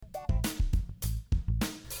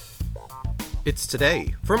It's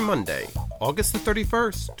today for Monday, August the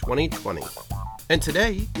 31st, 2020. And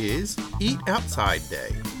today is Eat Outside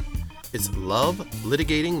Day. It's Love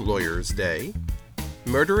Litigating Lawyers Day,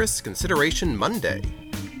 Murderous Consideration Monday,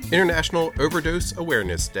 International Overdose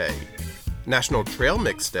Awareness Day, National Trail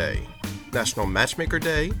Mix Day, National Matchmaker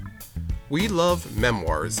Day, We Love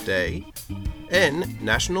Memoirs Day, and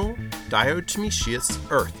National Diatomaceous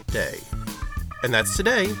Earth Day. And that's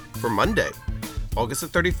today for Monday, August the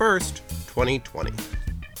 31st, 2020.